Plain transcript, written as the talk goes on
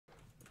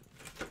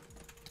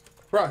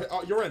Right,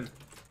 you're in.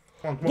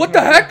 Come on, What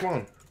the heck? Come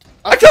on.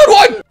 I killed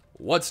one!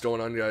 What's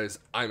going on, guys?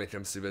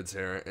 iMakeMcVids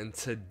here, and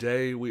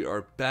today we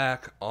are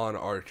back on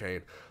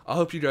Arcane. I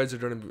hope you guys are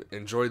going to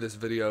enjoy this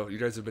video. You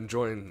guys have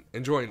been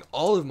enjoying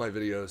all of my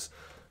videos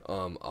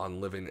on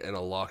living in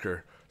a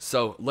locker.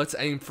 So let's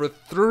aim for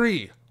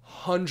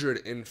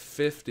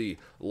 350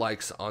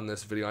 likes on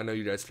this video. I know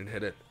you guys can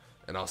hit it,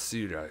 and I'll see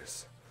you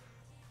guys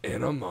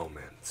in a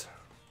moment.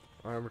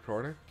 I'm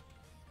recording.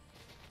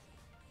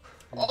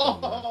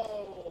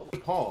 Oh,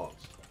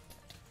 parts.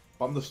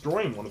 I'm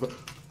destroying one of them.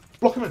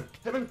 Block him in.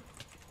 Hit him.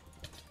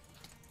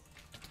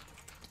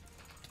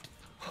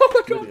 Oh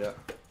my god. Idiot.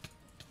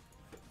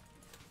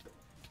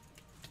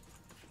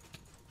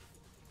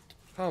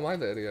 How am I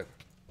the idiot?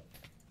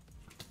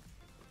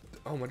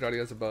 Oh my god, he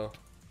has a bow.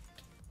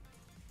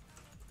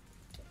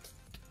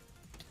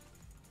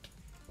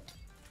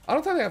 I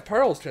don't think they have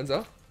pearls,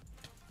 Kenzo.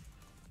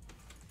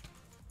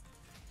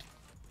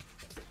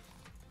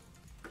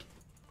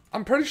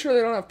 I'm pretty sure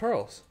they don't have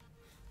pearls.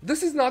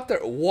 This is not their...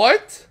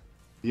 What?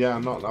 Yeah,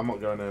 I'm not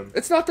going in.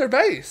 It's not their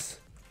base.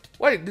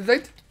 Wait, did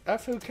they...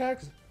 F.O.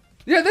 Cags?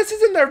 Yeah, this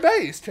isn't their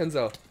base,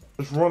 Kenzo.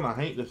 Just run, I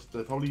hate this.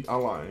 They're probably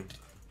allying.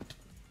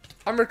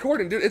 I'm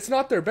recording, dude. It's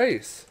not their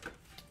base.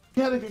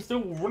 Yeah, they can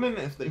still run in it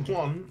if they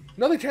want.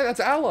 No, they can't. That's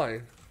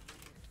allying.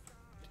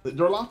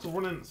 They're allowed to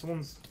run in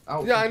someone's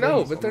out. Yeah, I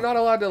know, but they're not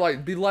allowed to,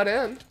 like, be let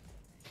in.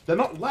 They're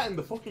not letting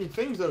the fucking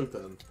things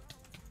open.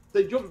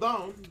 They jump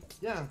down.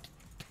 Yeah.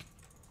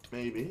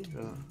 Maybe.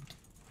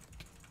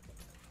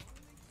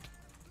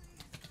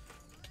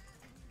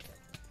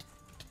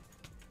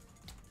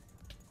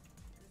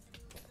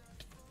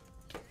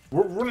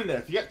 We're running there.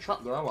 If you get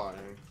trapped, they're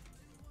allying.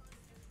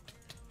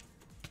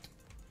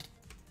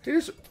 He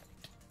just...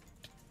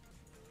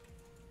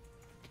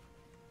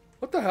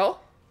 What the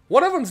hell?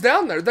 One of them's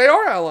down there. They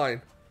are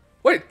allying.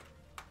 Wait.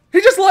 He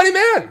just let him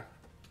in.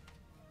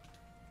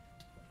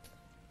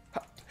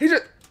 He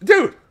just...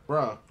 Dude.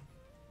 Bruh.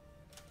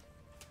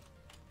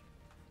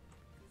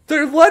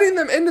 They're letting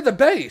them into the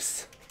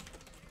base.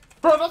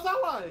 Bro, that's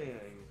allying.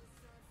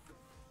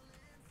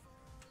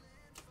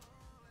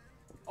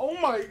 Oh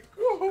my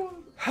god.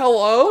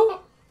 Hello?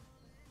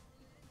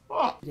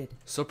 Fuck.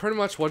 So pretty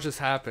much what just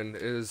happened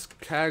is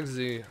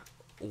Cagsy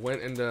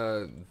went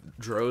into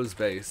Dro's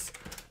base,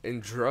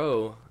 and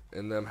Dro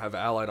and them have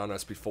allied on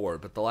us before,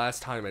 but the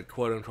last time it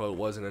quote-unquote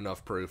wasn't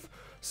enough proof.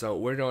 So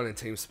we're going in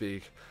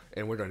TeamSpeak,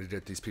 and we're going to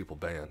get these people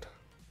banned.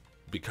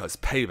 Because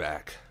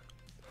payback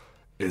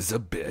is a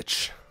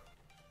bitch.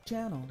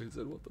 Channel. He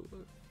said, what the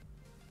fuck?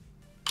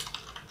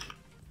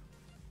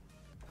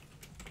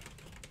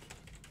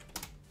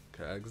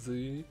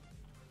 Cagsy.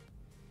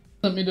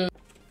 Let me do.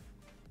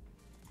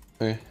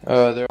 Okay.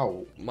 They're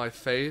out. My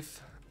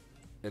faith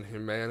in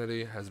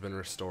humanity has been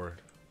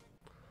restored.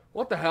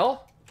 What the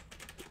hell?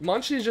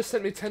 Munchie just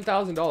sent me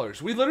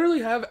 $10,000. We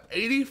literally have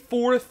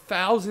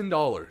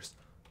 $84,000.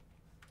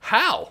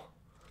 How?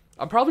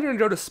 I'm probably gonna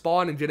go to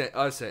Spawn and get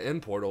us an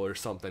end portal or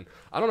something.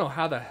 I don't know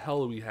how the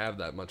hell we have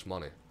that much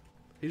money.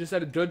 He just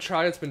had a good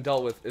try. It's been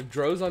dealt with. If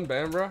Dro's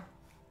unbanned, bro.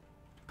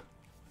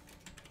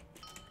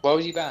 Why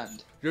was he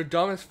banned? You're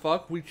dumb as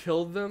fuck. We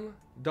killed them,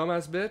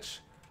 dumbass bitch.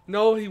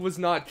 No, he was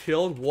not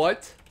killed.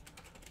 What?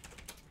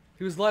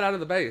 He was let out of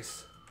the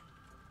base.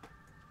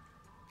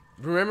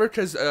 Remember,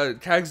 because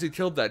Cagsy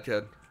killed that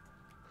kid.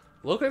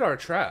 Look at our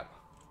trap.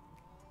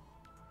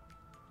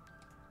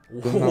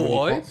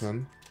 What?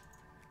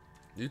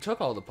 You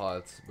took all the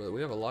pods, but we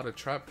have a lot of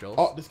trap kills.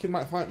 Oh, this kid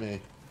might fight me.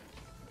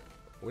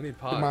 We need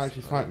pods. He might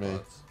actually fight me.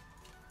 Pods.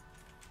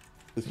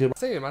 This kid I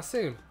see him. I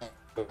see him.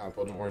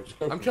 don't worry, just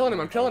go I'm killing him.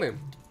 I'm killing him.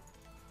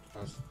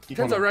 Keep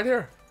Kenzo, right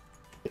here.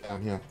 Yeah,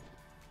 I'm here.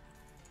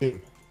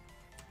 Him.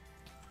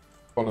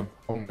 Follow him.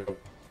 Oh my god.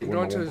 I'm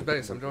going to his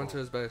base. I'm going to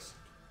his base.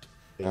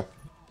 Yeah.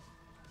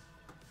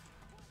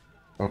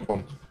 Oh, come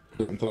on.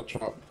 Get into that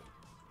trap.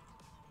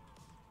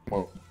 Come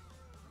on.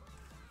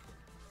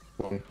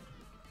 Come on.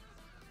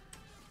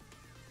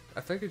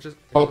 I think he just...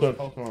 Falcon.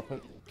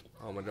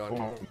 Oh my god. Oh,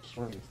 I'm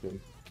destroying this thing.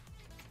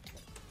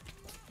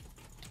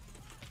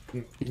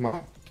 Keep him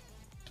out.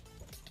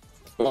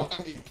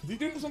 Is he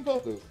doing this on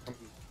purpose? I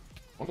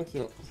want to see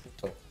what this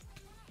is.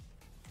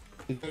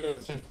 He's doing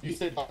it. You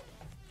say that.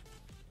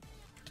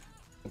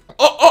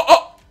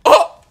 Oh!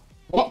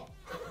 What?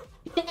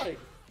 He died.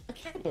 I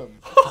killed him.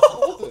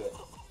 What was it?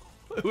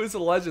 It was a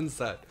legend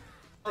set.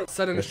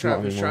 Set in his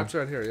trap. His trap's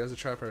right here. He has a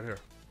trap right here.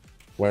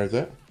 Where is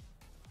it?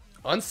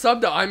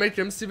 Unsub to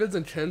iMakeMcVids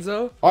and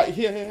Kenzo? Oh,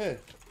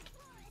 here.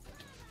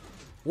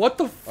 What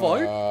the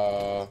fuck?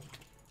 I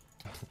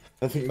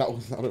don't think that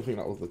was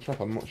the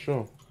trap. I'm not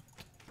sure.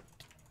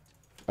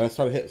 Let's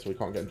try to hit so we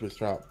can't get into his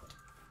trap.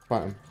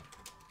 Fight him.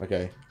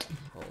 Okay.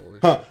 Holy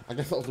Huh, I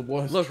guess that was the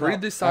worst. Look, trap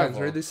read these signs.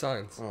 ever. Read these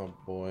signs. Oh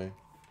boy.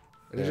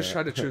 And he just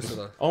tried to choose with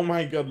us. Oh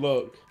my god,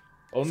 look.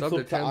 Sub to Unsub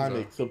to Kenzo.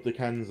 iMake, sub to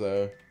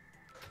Kenzo.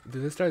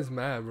 Dude, this guy's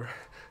mad, bro.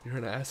 You're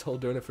an asshole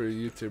doing it for a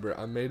YouTuber.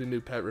 I made a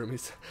new pet room.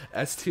 He's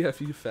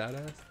STF, you fat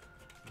ass.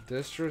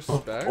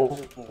 Disrespect? Oh.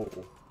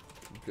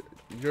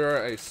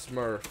 You're a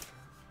smurf.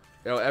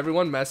 Yo,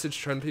 everyone message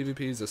Trend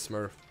PvP is a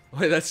smurf.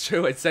 Wait, that's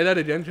true. Wait, say that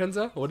again,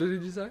 Kenzo. What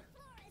did you say?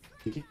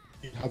 He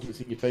hasn't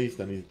seen your face,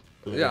 then he's...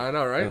 Yeah, I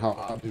know, right? And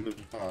how do you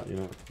fat, you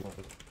know?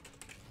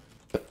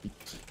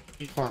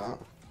 He's fat.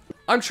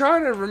 I'm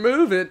trying to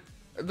remove it,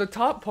 the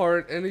top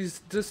part, and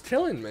he's just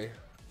killing me.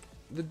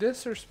 The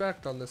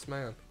disrespect on this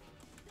man.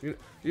 You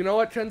know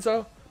what,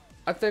 Kenzo?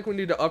 I think we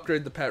need to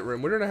upgrade the pet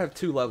room. We're gonna have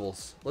 2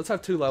 levels. Let's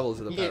have 2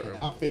 levels of the pet room.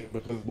 I think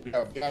because we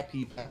have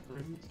VIP pet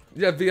rooms.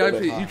 Yeah,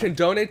 VIP. You can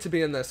donate to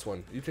be in this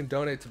one. You can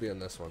donate to be in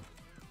this one.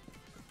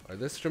 Alright,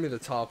 this should be the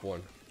top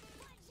one.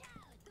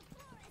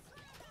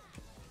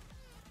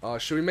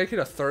 Should we make it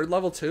a 3rd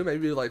level too?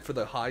 Maybe like for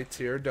the high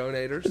tier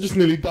donators? I just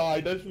nearly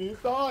died. I just nearly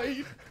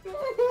died.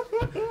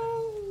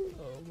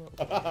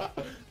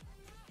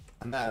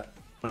 And that,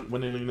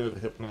 when they lean over,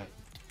 hip now.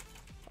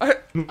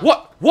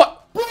 What? What?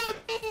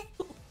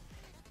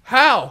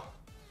 How?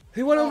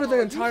 He went over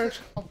the entire.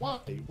 Why?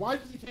 Why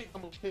did he take so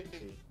much hit?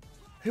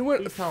 He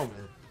went. Please tell me.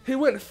 He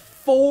went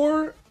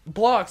 4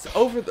 blocks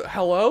over the.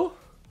 Hello?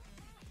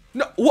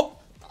 No. What?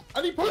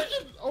 And he pushed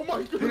it. Oh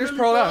my god. He just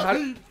pearled out. How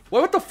did,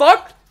 what the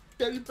fuck?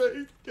 Get him,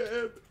 baby. Get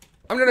him.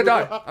 I'm gonna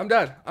die. I'm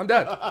dead. I'm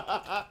dead.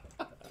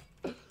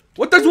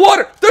 What? There's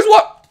water. There's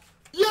what?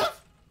 Yes.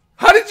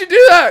 How did you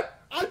do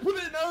that? I put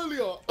it in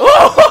earlier.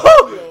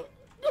 Oh!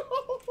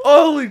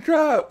 Holy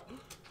crap!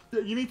 Yeah,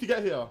 you need to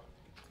get here.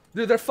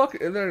 Dude,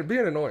 they're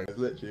being annoying.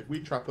 Literally, if we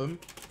trap him,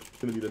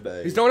 it's gonna be the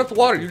day. He's going up the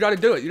water. You gotta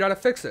do it. You gotta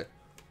fix it.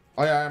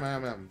 Oh yeah, I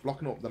am.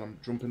 Blocking up, then I'm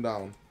jumping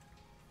down.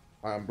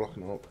 I am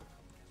blocking up.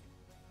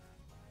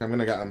 I'm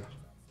gonna get him.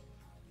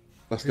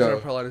 Let's He's go.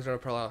 gonna pearl out. He's gonna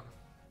pearl out.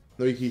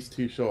 No, he's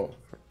too short.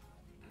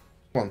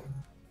 Come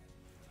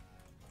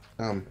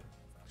on.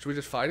 Should we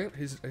just fight him?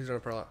 He's gonna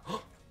pearl out.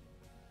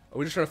 Are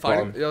we just gonna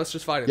fight him? Yeah, let's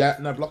just fight him. Yeah,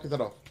 no, block his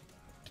head off.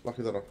 Block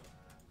his head off.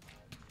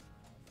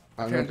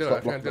 I can't do it. I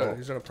can't do it.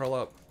 He's gonna pearl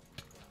up.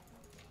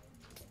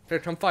 Here,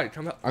 come fight.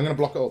 Come help. I'm gonna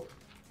block it up.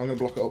 I'm gonna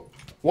block it up.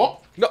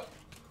 What? No.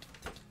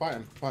 Fight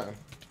him. Fight him.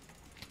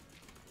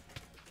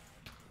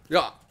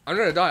 Yeah, I'm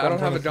gonna die. I don't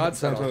have a god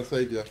set I'm trying on. to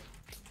save you.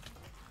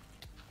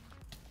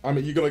 I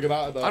mean, you gotta get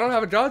out of there. I don't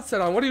have a god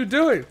set on. What are you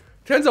doing?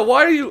 Kenzo,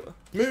 why are you...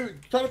 Move.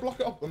 Try to block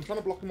it up. I'm trying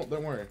to block him up.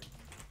 Don't worry.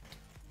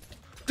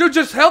 Dude,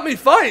 just help me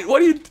fight.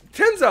 What are you...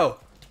 Kenzo.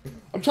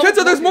 I'm trying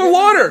Kenzo, there's more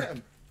water.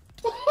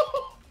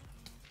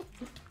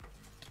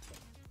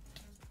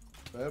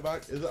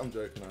 Payback? Is it? I'm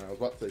joking. I was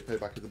about to say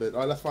payback is a bit.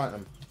 Alright, let's fight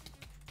him.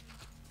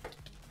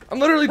 I'm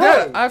literally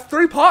dead. I have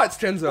 3 pots,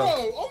 Kenzo.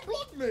 Bro,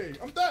 unblock me.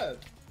 I'm dead.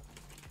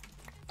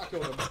 I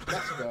killed him.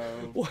 Let's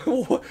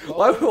go.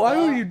 Why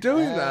were you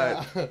doing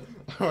that?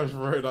 I was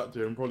worried that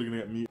dude. I'm probably gonna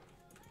get muted.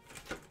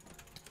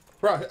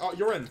 Right,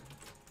 you're in.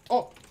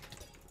 Oh,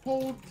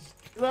 hold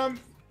ram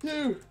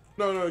 2.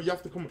 No, you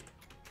have to come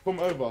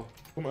over.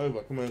 Come over. Come on,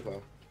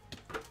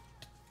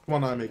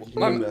 iMake. You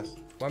can win this.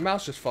 My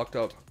mouse just fucked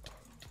up.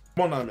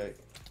 Come on, iMake.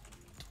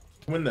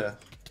 Win this.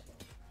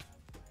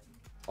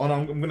 Oh no,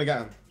 I'm gonna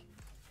get him.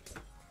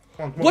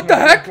 Come on, What the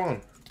heck? Come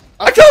on.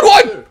 I killed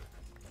one!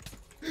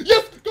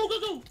 Yes! Go,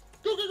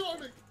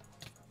 iMake!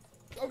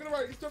 I'm gonna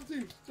write, he's jump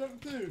 2.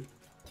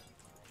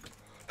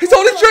 He's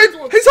holding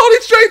strength! He's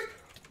holding strength!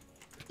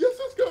 Yes,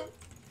 let's go!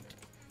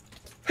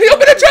 He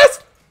opened a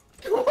chest!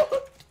 Come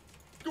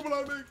on,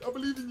 iMake, I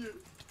believe in you.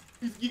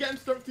 You're getting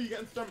strength 2, you're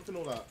getting strength and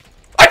all that.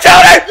 I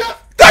killed him! Yes!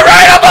 They're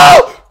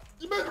raidable!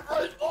 You made it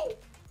right! Oh!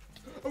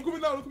 I'm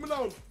coming down! Holy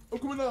crap! I'm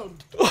coming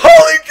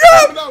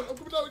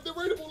down! They're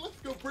raidable, let's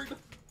go! Break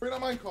that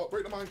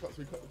minecart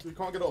so we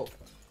can't get off.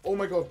 Oh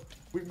my god,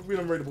 we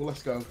done raidable,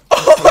 let's go.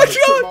 Oh my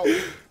god!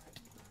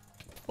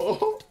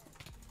 Oh,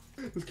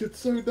 this kid's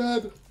so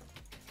dead.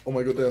 Oh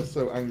my god, they are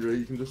so angry,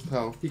 you can just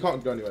tell. He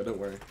can't go anywhere, don't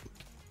worry.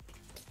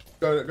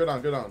 Go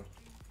down.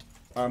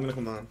 I'm gonna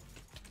come down.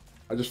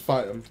 I just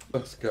fight him.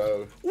 Let's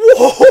go.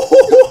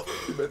 Whoa!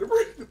 You made a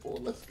raidable,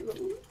 let's go.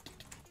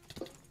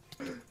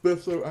 They're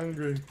so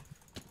angry.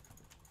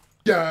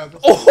 Yeah.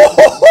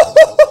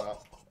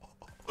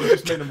 You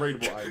just made them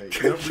raidable, iMake.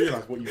 You don't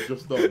realise what you've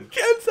just done.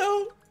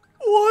 Kenzo,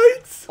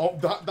 what? Oh,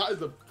 that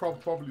is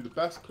probably the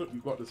best clip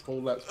we've got this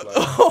whole let's play.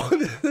 Oh,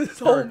 this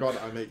whole... God,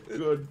 iMake,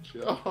 good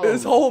job.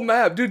 This whole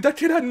map. Dude, that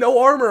kid had no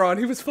armor on.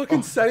 He was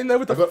fucking sitting there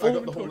with the I got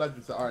the whole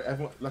legend set. Alright,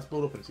 everyone, let's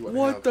build up and see what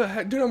What the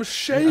heck? Dude, I'm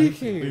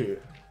shaking.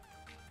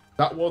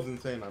 That was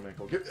insane, iMake.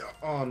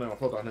 Oh no, I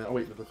fell down here. Oh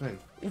wait, there's a thing.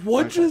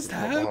 What just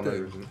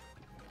happened?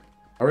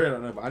 I really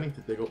don't know, but I need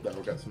to dig up there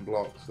or get some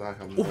blocks that I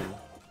haven't done.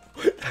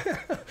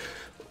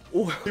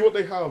 See what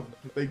they have.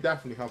 They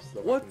definitely have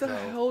stuff. What the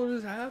hell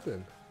just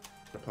happened?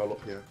 A pearl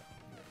up here.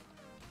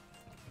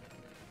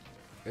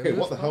 Okay,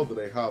 what the hell do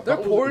they have? They're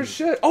poor as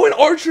shit. Oh, an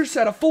archer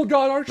set, a full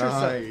god archer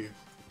set. Nice.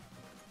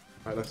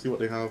 Alright, let's see what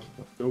they have.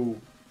 Oh,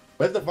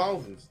 where's the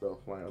valves and stuff?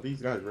 Like, are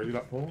these guys really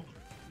that poor?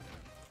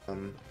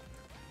 Trim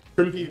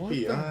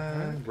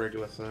PvP,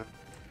 regular set.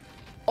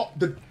 Oh,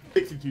 the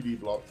 62D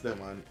blocks, never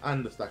mind.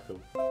 And the stack of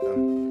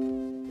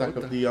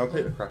D. I'll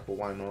take the crapple,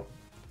 why not?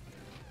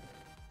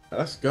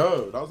 Let's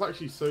go. That was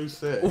actually so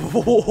sick.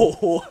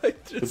 What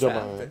just Good job,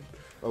 happened? man.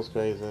 That was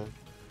crazy.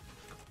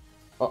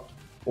 Oh,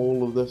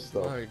 all of this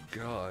stuff. My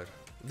God.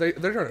 They're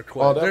gonna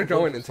quit. Oh, they're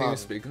going in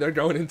TeamSpeak. They're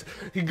going into.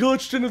 He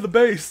glitched into the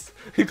base.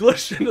 He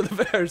glitched into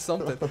the bear or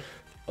something.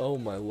 Oh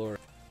my lord.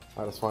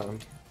 Alright, let's fight him.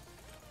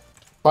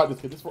 Fight this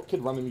kid. This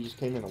kid randomly just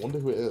came in. I wonder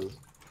who it is.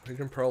 He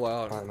can pro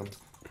out. Fight him.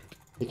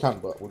 He can,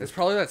 but we'll It's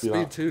probably that do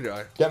speed 2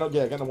 guy. Get a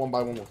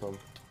 1-by-1 with him.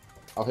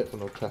 I'll hit from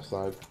the chest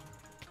side.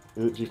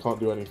 You literally can't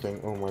do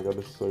anything. Oh my god,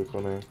 this is so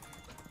funny.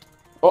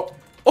 Oh!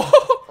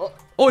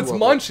 Oh, it's Who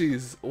was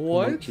Munchies.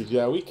 What? Munchies.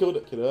 Yeah, we killed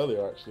that kid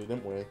earlier, actually,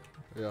 didn't we?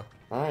 Yeah.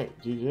 Alright,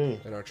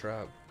 GG. In our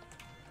trap.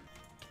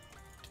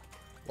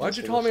 Why'd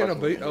you call me an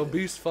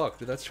obese fuck?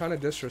 Dude, that's kind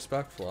of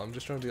disrespectful. I'm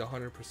just trying to be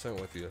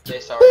 100% with you. Say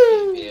sorry,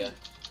 yeah.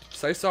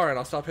 Say sorry and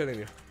I'll stop hitting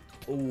you.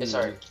 Ooh. Say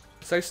sorry.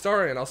 Say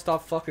sorry and I'll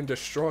stop fucking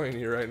destroying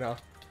you right now.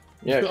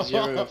 Yeah, because you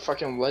have a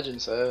fucking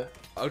legend set.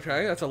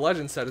 Okay, that's a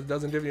legend set. It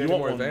doesn't give you any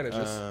more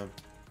advantages.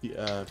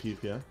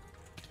 PvPer?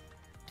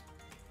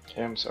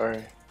 Okay, I'm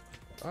sorry.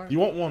 You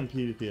want one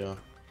PvPer?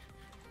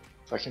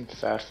 Fucking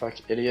fat fuck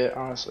idiot,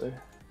 honestly.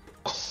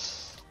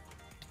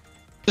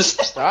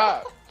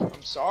 Stop!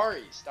 I'm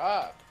sorry,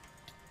 stop.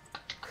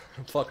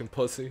 Fucking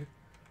pussy.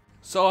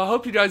 So I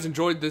hope you guys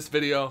enjoyed this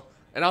video,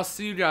 and I'll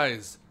see you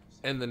guys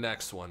in the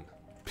next one.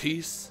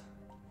 Peace